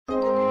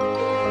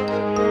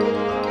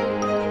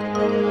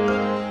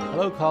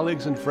Hello,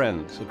 colleagues and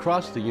friends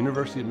across the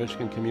University of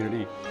Michigan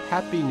community.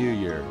 Happy New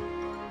Year.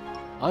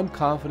 I'm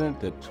confident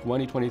that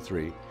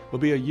 2023 will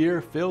be a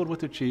year filled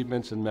with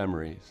achievements and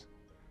memories.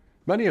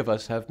 Many of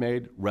us have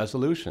made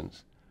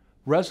resolutions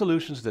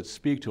that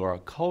speak to our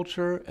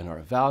culture and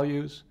our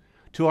values,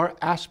 to our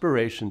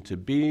aspiration to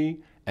be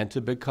and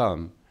to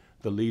become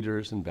the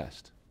leaders and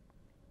best.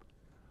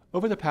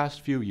 Over the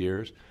past few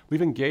years,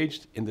 we've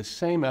engaged in the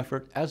same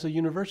effort as a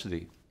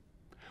university.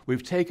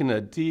 We've taken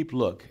a deep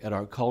look at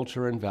our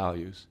culture and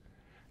values,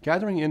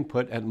 gathering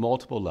input at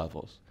multiple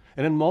levels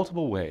and in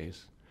multiple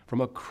ways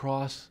from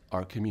across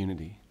our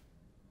community.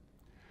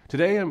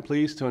 Today, I'm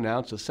pleased to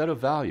announce a set of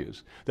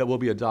values that will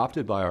be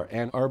adopted by our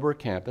Ann Arbor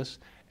campus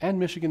and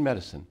Michigan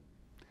Medicine.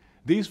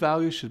 These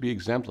values should be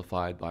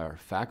exemplified by our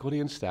faculty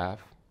and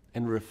staff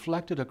and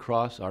reflected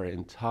across our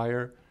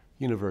entire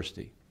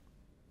university.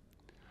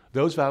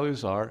 Those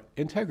values are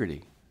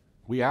integrity.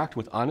 We act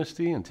with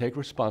honesty and take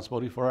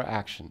responsibility for our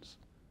actions.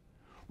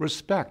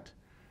 Respect.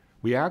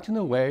 We act in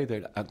a way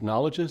that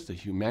acknowledges the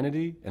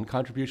humanity and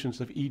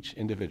contributions of each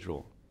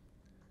individual.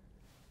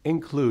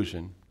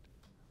 Inclusion.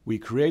 We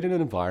create an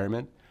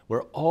environment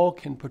where all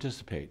can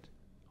participate,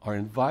 are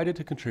invited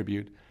to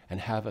contribute, and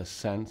have a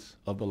sense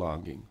of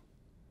belonging.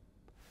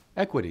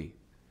 Equity.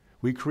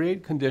 We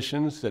create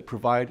conditions that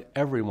provide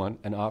everyone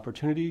an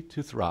opportunity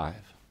to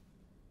thrive.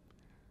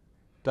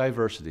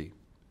 Diversity.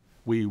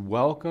 We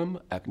welcome,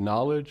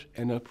 acknowledge,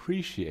 and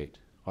appreciate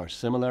our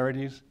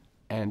similarities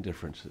and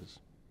differences.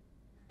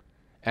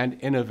 And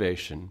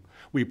innovation.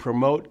 We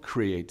promote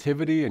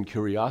creativity and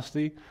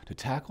curiosity to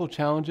tackle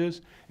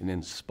challenges and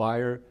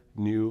inspire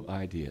new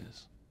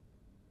ideas.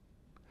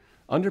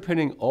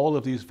 Underpinning all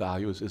of these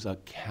values is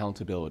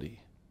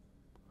accountability.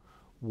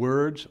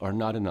 Words are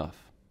not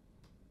enough.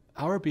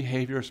 Our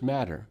behaviors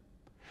matter.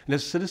 And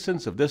as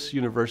citizens of this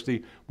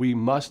university, we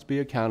must be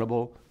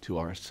accountable to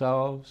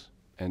ourselves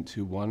and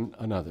to one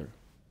another.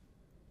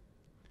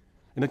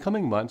 In the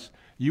coming months,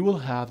 you will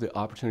have the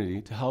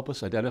opportunity to help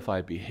us identify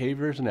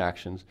behaviors and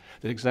actions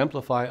that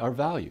exemplify our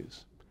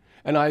values.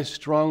 And I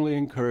strongly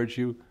encourage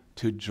you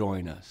to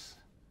join us.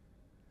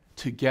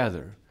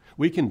 Together,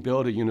 we can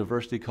build a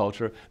university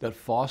culture that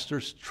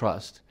fosters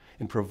trust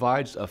and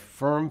provides a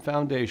firm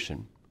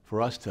foundation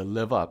for us to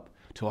live up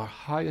to our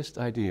highest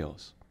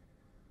ideals.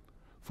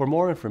 For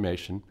more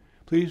information,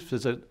 please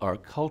visit our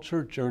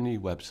Culture Journey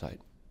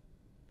website.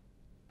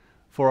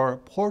 For our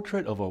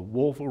portrait of a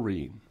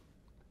Wolverine,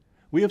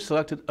 we have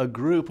selected a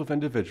group of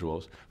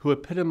individuals who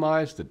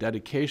epitomize the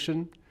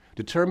dedication,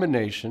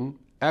 determination,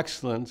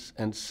 excellence,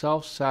 and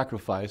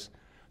self-sacrifice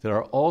that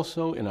are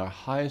also in our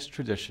highest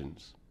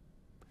traditions,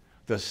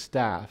 the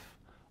staff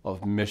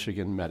of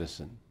Michigan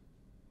Medicine.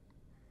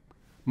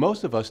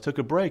 Most of us took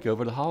a break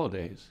over the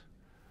holidays,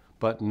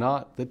 but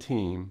not the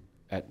team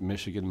at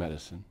Michigan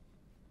Medicine.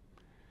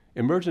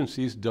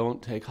 Emergencies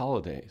don't take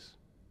holidays,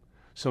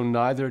 so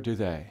neither do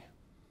they.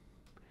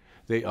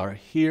 They are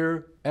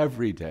here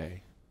every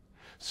day,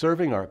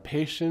 serving our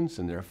patients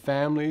and their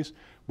families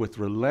with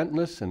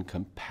relentless and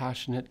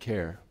compassionate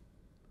care.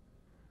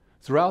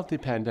 Throughout the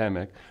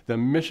pandemic, the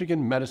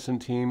Michigan Medicine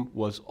team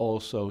was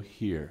also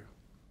here.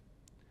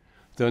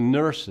 The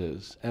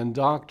nurses and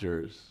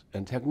doctors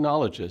and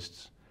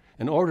technologists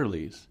and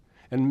orderlies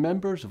and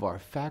members of our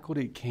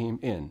faculty came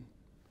in,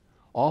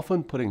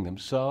 often putting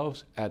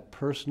themselves at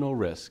personal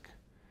risk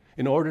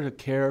in order to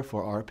care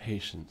for our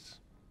patients.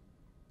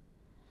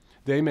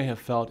 They may have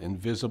felt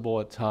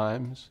invisible at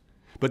times,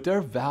 but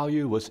their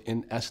value was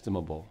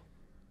inestimable.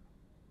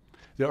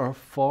 There are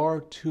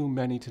far too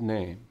many to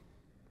name.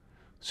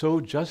 So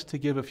just to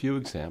give a few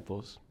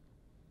examples,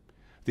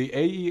 the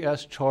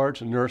AES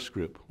Charge Nurse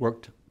Group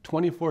worked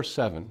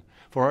 24/7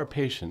 for our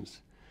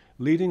patients,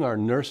 leading our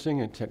nursing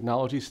and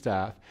technology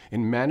staff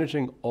in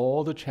managing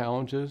all the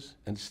challenges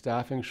and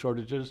staffing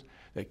shortages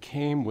that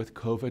came with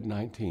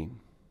COVID-19.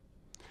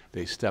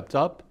 They stepped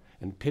up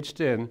and pitched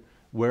in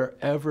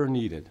wherever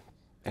needed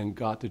and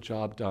got the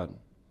job done.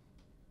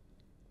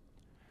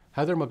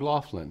 Heather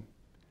McLaughlin,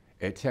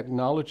 a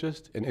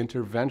technologist in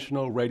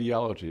interventional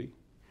radiology,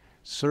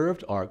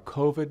 served our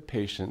COVID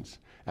patients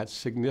at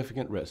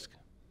significant risk.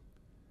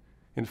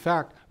 In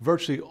fact,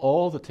 virtually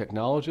all the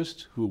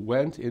technologists who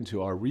went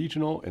into our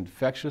regional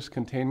infectious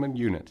containment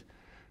unit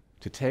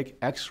to take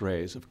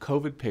x-rays of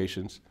COVID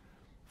patients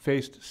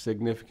faced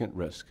significant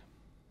risk.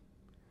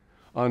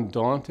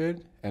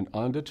 Undaunted and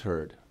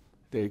undeterred,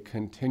 they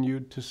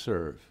continued to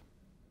serve.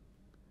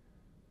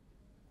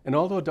 And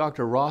although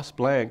Dr. Ross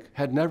Blank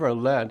had never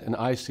led an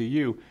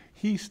ICU,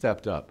 he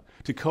stepped up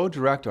to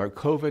co-direct our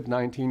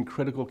COVID-19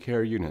 critical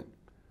care unit,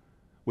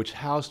 which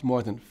housed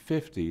more than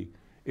 50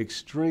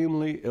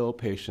 extremely ill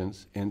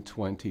patients in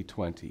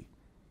 2020.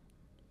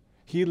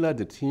 He led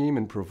the team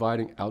in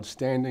providing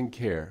outstanding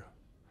care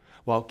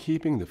while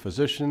keeping the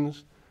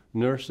physicians,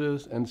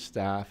 nurses, and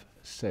staff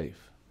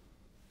safe.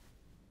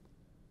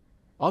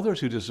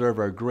 Others who deserve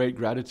our great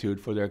gratitude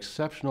for their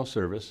exceptional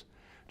service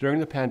during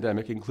the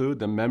pandemic include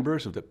the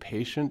members of the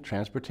patient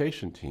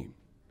transportation team,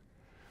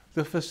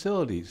 the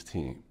facilities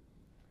team,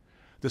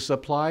 the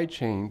supply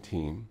chain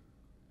team,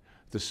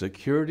 the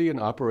security and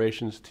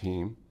operations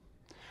team,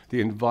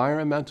 the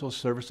environmental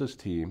services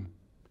team,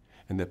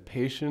 and the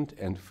patient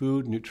and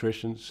food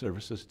nutrition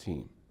services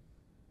team.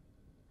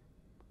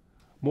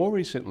 More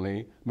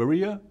recently,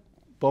 Maria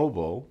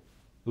Bobo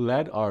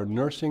led our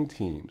nursing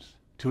teams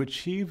to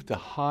achieve the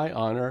high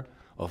honor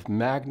of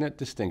Magnet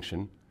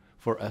Distinction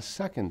for a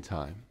second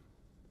time.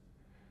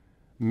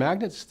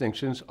 Magnet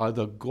distinctions are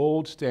the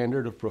gold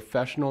standard of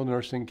professional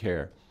nursing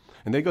care,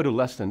 and they go to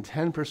less than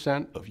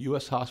 10% of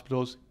U.S.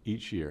 hospitals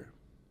each year.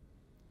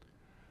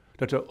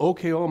 Dr.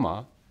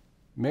 Okeoma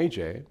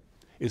Meije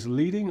is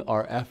leading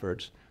our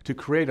efforts to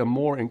create a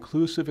more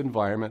inclusive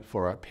environment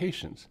for our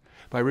patients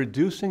by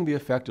reducing the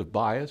effect of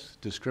bias,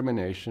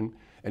 discrimination,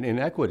 and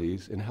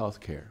inequities in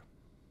healthcare.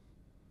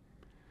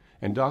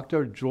 And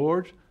Dr.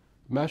 George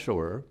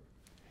Meshower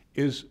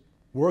is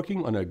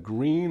working on a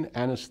green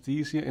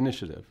anesthesia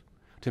initiative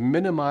to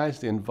minimize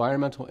the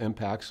environmental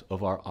impacts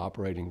of our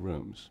operating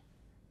rooms.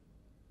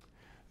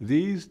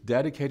 These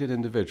dedicated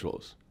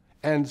individuals,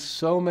 and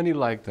so many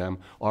like them,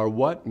 are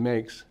what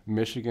makes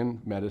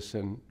Michigan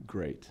medicine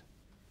great.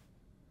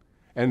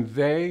 And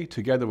they,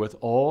 together with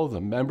all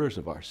the members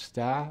of our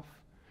staff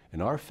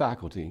and our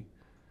faculty,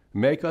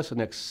 make us an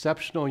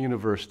exceptional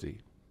university.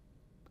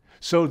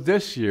 So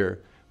this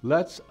year,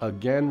 let's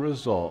again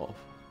resolve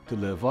to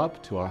live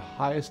up to our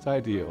highest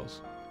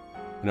ideals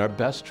and our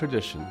best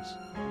traditions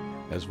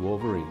as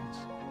Wolverines.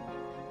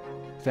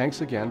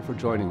 Thanks again for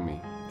joining me,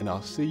 and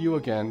I'll see you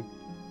again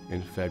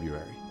in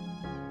February.